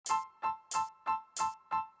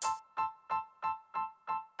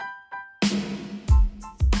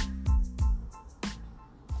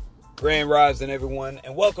Grand Rising, everyone,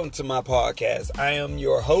 and welcome to my podcast. I am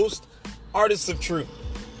your host, Artist of Truth.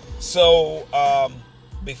 So,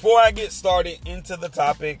 before I get started into the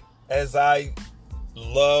topic, as I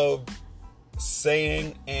love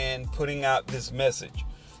saying and putting out this message,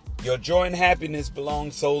 your joy and happiness belong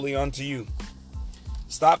solely unto you.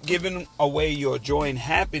 Stop giving away your joy and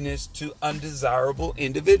happiness to undesirable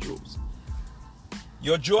individuals.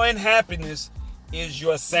 Your joy and happiness is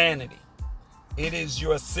your sanity. It is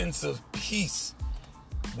your sense of peace.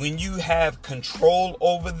 When you have control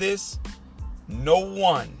over this, no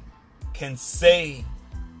one can say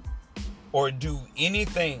or do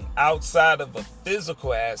anything outside of a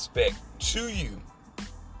physical aspect to you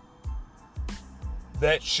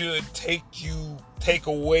that should take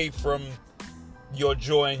away from your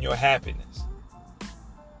joy and your happiness.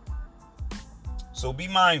 So be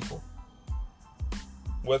mindful.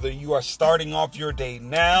 Whether you are starting off your day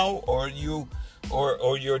now or your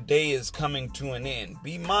day is coming to an end,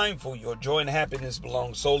 be mindful. Your joy and happiness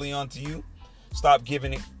belong solely unto you. Stop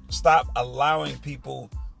allowing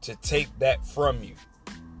people to take that from you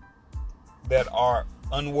that are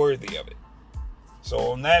unworthy of it.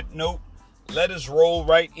 So on that note, let us roll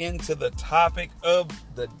right into the topic of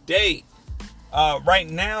the day. Right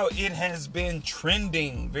now, it has been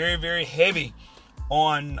trending very, very heavy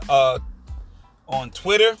on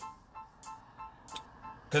Twitter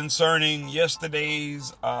concerning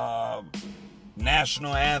yesterday's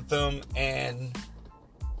national anthem and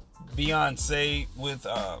Beyonce with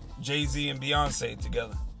Jay-Z and Beyonce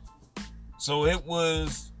together. So it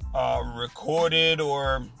was recorded,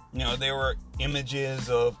 or there were images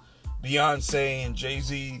of Beyonce and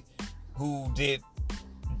Jay-Z who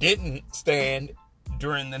didn't stand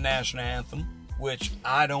during the national anthem, which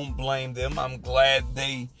I don't blame them. I'm glad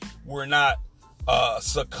they were not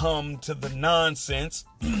succumb to the nonsense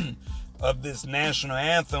of this national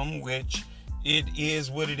anthem, which it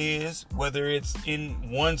is what it is, whether it's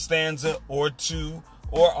in one stanza or two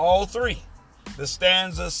or all three. The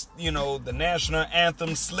stanzas, the national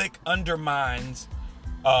anthem slick undermines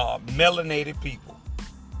melanated people.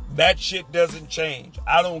 That shit doesn't change.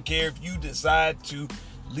 I don't care if you decide to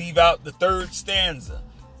leave out the third stanza.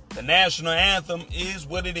 The national anthem is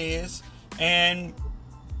what it is, and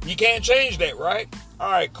you can't change that, right?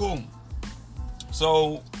 All right, cool.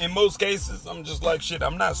 So in most cases, I'm just like, shit,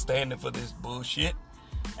 I'm not standing for this bullshit.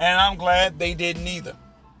 And I'm glad they didn't either.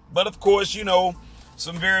 But of course,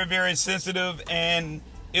 some very, very sensitive and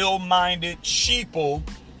ill-minded sheeple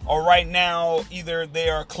are right now, either they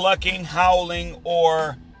are clucking, howling,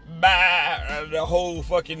 or the whole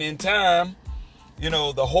fucking entire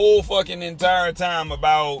time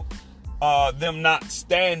about them not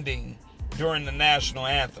standing during the national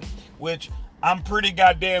anthem, which I'm pretty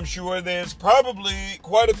goddamn sure there's probably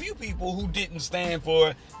quite a few people who didn't stand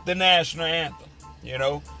for the national anthem.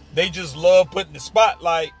 They just love putting the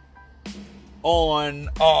spotlight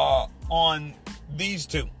on these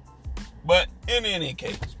two. But in any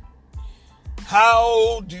case,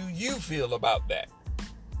 how do you feel about that?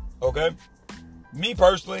 Okay, me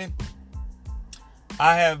personally,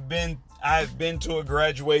 I have been to a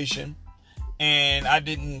graduation and I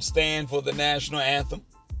didn't stand for the national anthem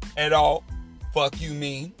at all. Fuck you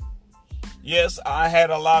mean. Yes, I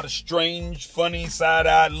had a lot of strange, funny,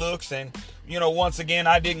 side-eyed looks, and once again,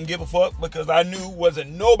 I didn't give a fuck because I knew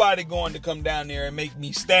wasn't nobody going to come down there and make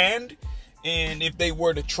me stand. And if they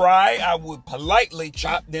were to try, I would politely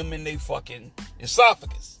chop them in their fucking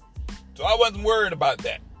esophagus. So I wasn't worried about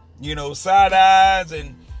that. Side eyes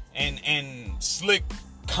and slick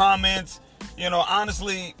comments.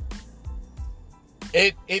 Honestly,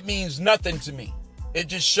 it means nothing to me. It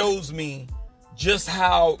just shows me just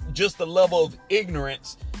the level of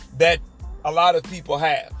ignorance that a lot of people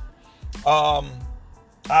have.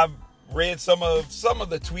 I've read some of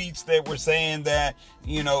the tweets that were saying that,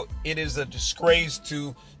 it is a disgrace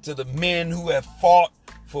to the men who have fought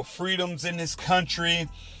for freedoms in this country.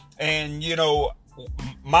 And,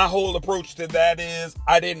 my whole approach to that is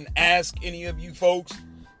I didn't ask any of you folks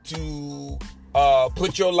to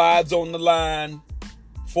put your lives on the line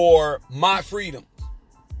for my freedom.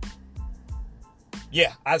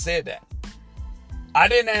 Yeah, I said that. I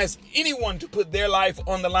didn't ask anyone to put their life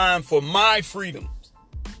on the line for my freedoms.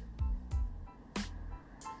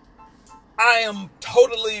 I am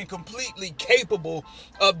totally and completely capable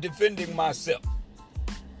of defending myself.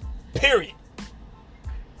 Period.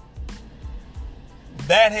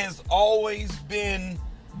 That has always been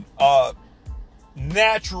a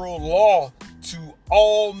natural law to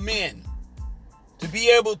all men, to be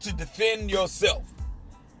able to defend yourself.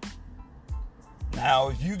 Now,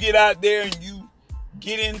 if you get out there and you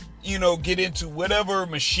get into whatever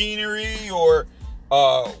machinery or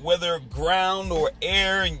whether ground or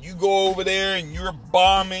air, and you go over there and you're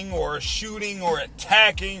bombing or shooting or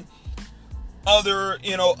attacking other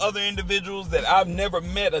individuals that I've never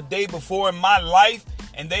met a day before in my life,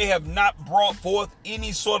 and they have not brought forth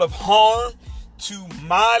any sort of harm to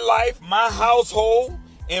my life, my household,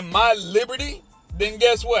 and my liberty, then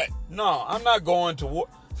guess what? No, I'm not going to war.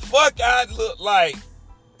 Fuck, I'd look like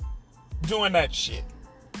doing that shit.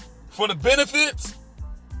 For the benefits,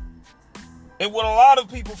 and what a lot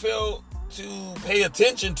of people fail to pay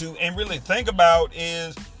attention to and really think about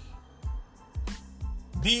is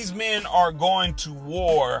these men are going to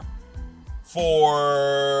war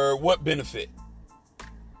for what benefit?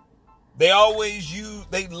 They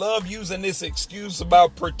love using this excuse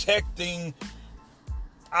about protecting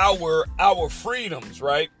our freedoms,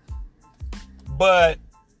 right? But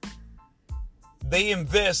they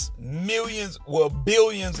invest millions,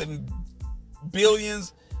 billions and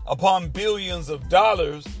billions upon billions of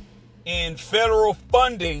dollars in federal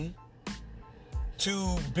funding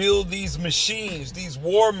to build these machines, these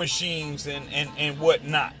war machines and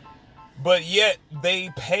whatnot. But yet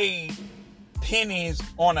they pay pennies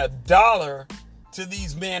on a dollar to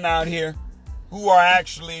these men out here who are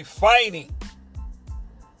actually fighting.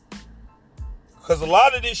 Because a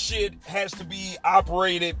lot of this shit has to be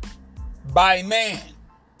operated by man.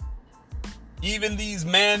 Even these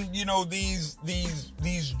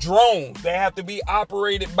these drones, they have to be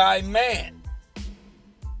operated by man.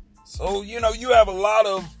 So, you have a lot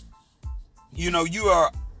of, you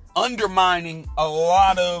are undermining a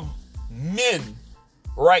lot of men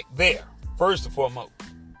right there. First and foremost,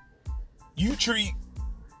 you treat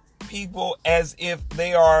people as if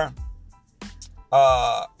they are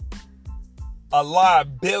a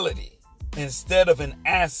liability instead of an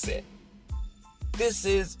asset. This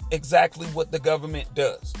is exactly what the government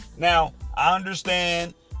does. Now, I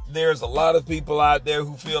understand there's a lot of people out there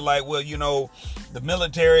who feel like, well, the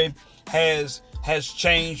military has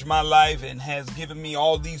changed my life and has given me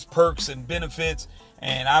all these perks and benefits,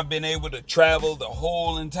 and I've been able to travel the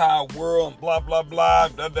whole entire world, blah, blah, blah,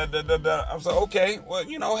 da, da, da, da, da. I was like, okay, well,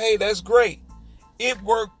 hey, that's great. It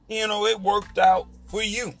worked, it worked out for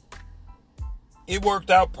you. It worked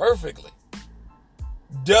out perfectly.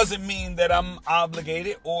 Doesn't mean that I'm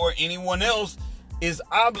obligated or anyone else is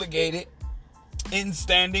obligated in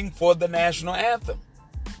standing for the national anthem.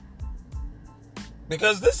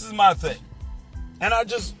 Because this is my thing. And I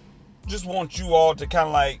just want you all to kind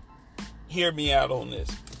of hear me out on this.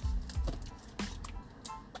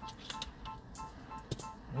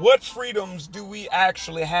 What freedoms do we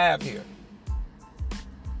actually have here?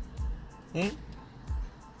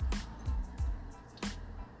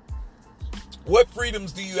 What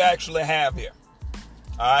freedoms do you actually have here?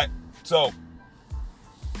 All right. So,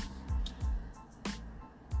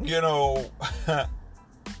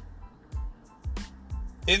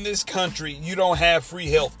 in this country, you don't have free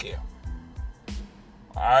healthcare.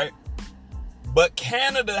 All right. But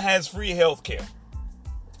Canada has free healthcare.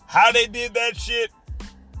 How they did that shit,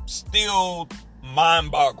 still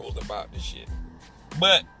mind boggles about this shit.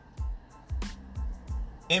 But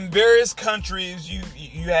in various countries, you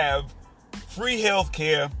have free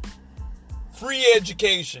healthcare, free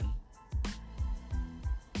education.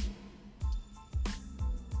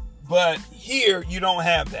 But here, you don't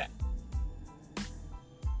have that.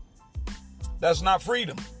 That's not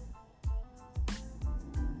freedom.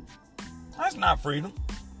 That's not freedom.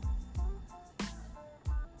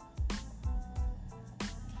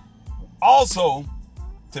 Also,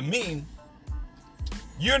 to me,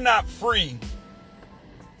 you're not free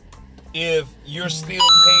if you're still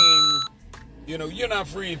paying, you're not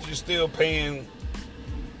free if you're still paying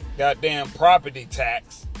goddamn property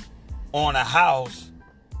tax on a house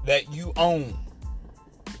that you own.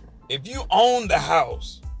 If you own the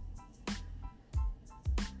house,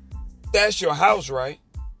 that's your house, right?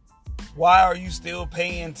 Why are you still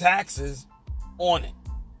paying taxes on it?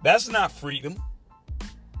 That's not freedom.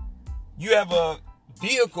 You have a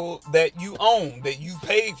vehicle that you own, that you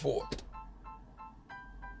paid for.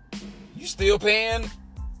 You still paying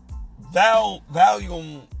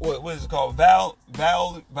volume, what is it called?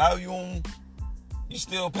 Volume. You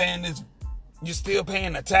still paying this, you're still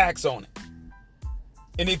paying a tax on it.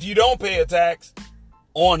 And if you don't pay a tax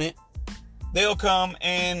on it, they'll come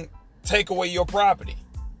and take away your property.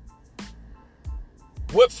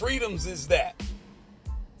 What freedoms is that?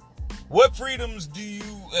 What freedoms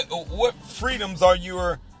are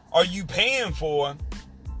you paying for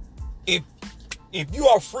if you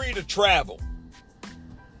are free to travel?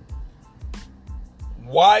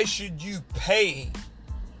 Why should you pay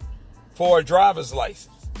for a driver's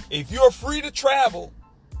license. If you're free to travel,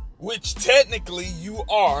 which technically you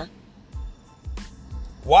are,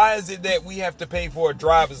 why is it that we have to pay for a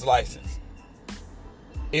driver's license?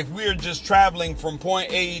 If we're just traveling from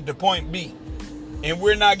point A to point B and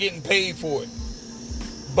we're not getting paid for it,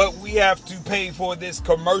 but we have to pay for this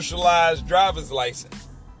commercialized driver's license.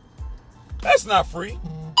 That's not free.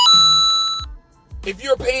 If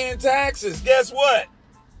you're paying taxes, guess what?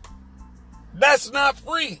 That's not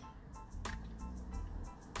free.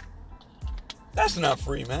 That's not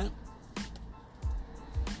free, man.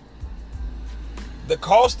 The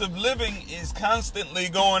cost of living is constantly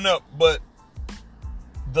going up, but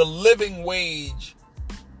the living wage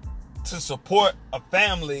to support a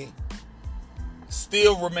family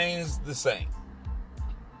still remains the same.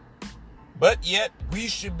 But yet we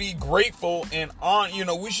should be grateful and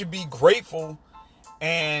we should be grateful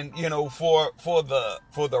and for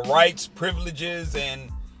the rights, privileges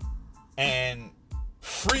and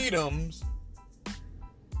freedoms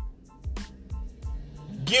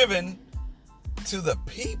given to the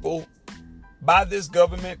people by this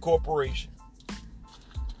government corporation.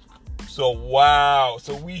 So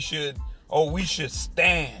we should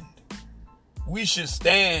stand. We should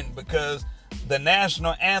stand because the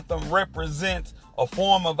national anthem represents a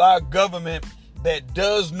form of our government that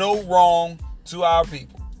does no wrong to our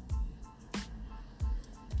people.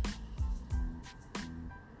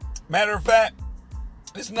 Matter of fact,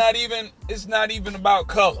 it's not even about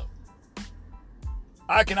color.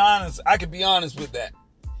 I can be honest with that.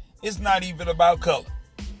 It's not even about color.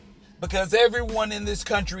 Because everyone in this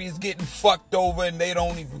country is getting fucked over and they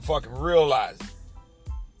don't even fucking realize it.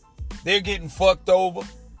 They're getting fucked over.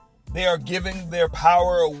 They are giving their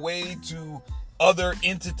power away to other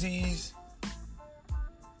entities.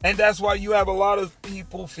 And that's why you have a lot of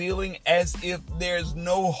people feeling as if there's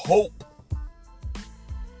no hope.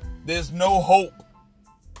 There's no hope.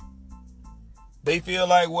 They feel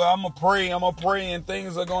like, well, I'm going to pray and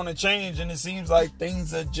things are going to change. And it seems like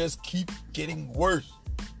things are just keep getting worse.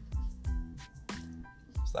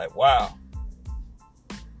 It's like, wow.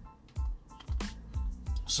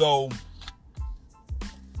 So,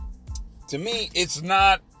 to me, it's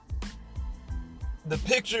not, the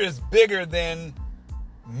picture is bigger than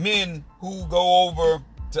men who go over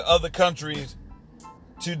to other countries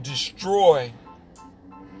to destroy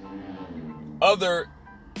other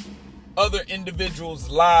individuals'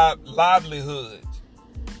 livelihoods.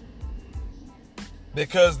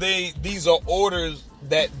 Because these are orders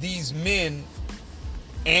that these men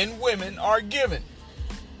and women are given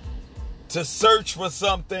to search for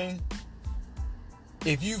something.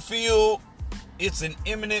 If you feel it's an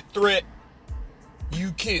imminent threat,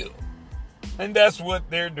 you kill. And that's what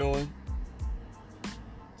they're doing.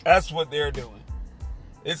 That's what they're doing.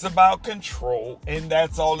 It's about control, and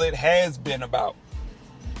that's all it has been about.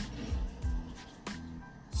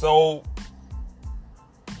 So,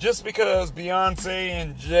 just because Beyonce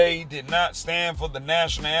and Jay did not stand for the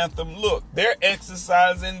national anthem, look, they're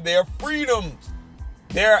exercising their freedoms.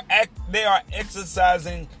 They are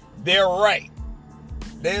exercising their right.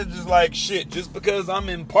 They're just like, shit, just because I'm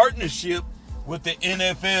in partnership with the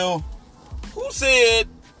NFL, who said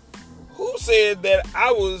that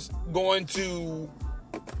I was going to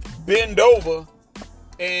bend over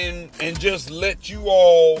and just let you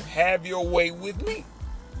all have your way with me?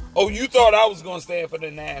 Oh, you thought I was going to stand for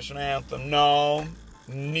the national anthem? No,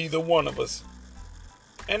 neither one of us.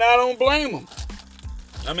 And I don't blame them.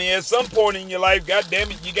 I mean, at some point in your life, God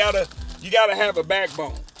damn it, you gotta have a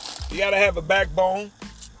backbone. You gotta have a backbone.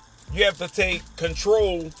 You have to take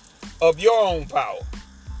control of your own power.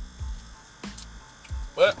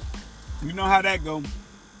 But you know how that goes.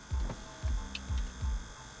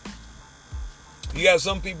 You got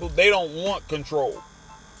some people, they don't want control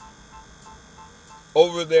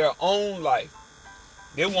over their own life.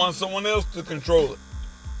 They want someone else to control it.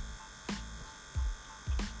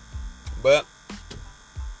 But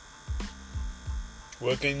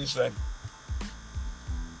what can you say?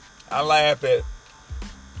 I laugh at it.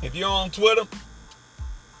 If you're on Twitter,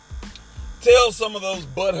 tell some of those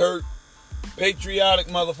butthurt, patriotic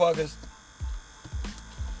motherfuckers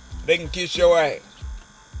they can kiss your ass.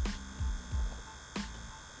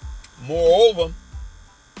 Moreover,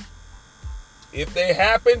 if they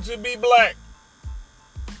happen to be black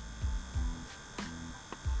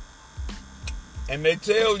and they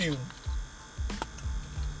tell you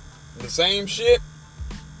the same shit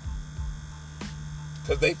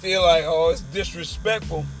because they feel like, oh, it's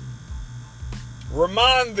disrespectful,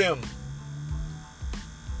 remind them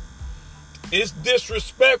it's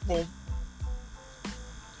disrespectful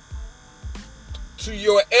to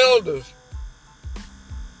your elders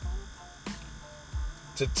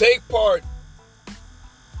to take part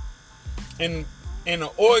in an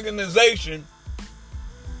organization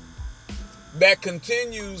that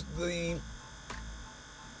continues the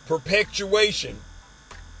perpetuating,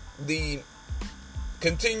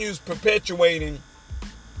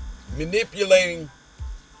 manipulating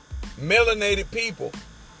melanated people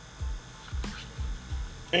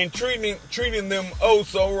and treating them oh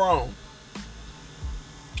so wrong.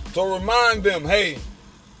 So remind them, hey,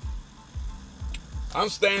 I'm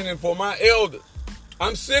standing for my elders.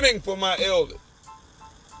 I'm sitting for my elders.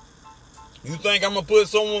 You think I'm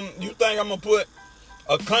gonna put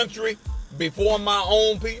a country before my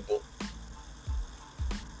own people?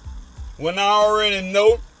 When I already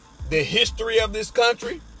know the history of this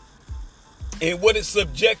country and what it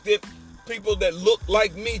subjected people that look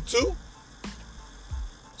like me to?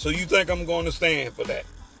 So you think I'm going to stand for that?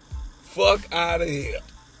 Fuck out of here.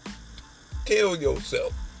 Kill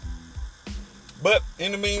yourself. But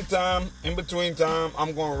in the meantime, in between time,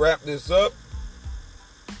 I'm going to wrap this up.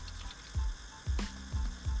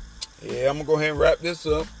 Yeah, I'm going to go ahead and wrap this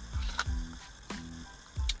up.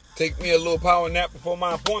 Take me a little power nap before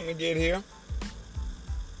my appointment get here.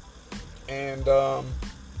 And,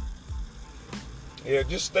 yeah,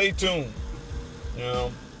 just stay tuned. You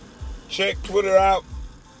know, check Twitter out.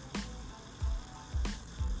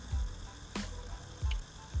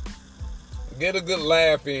 Get a good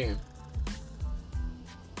laugh in.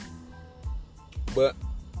 But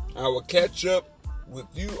I will catch up with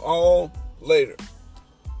you all later.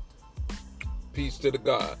 Peace to the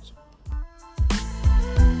gods.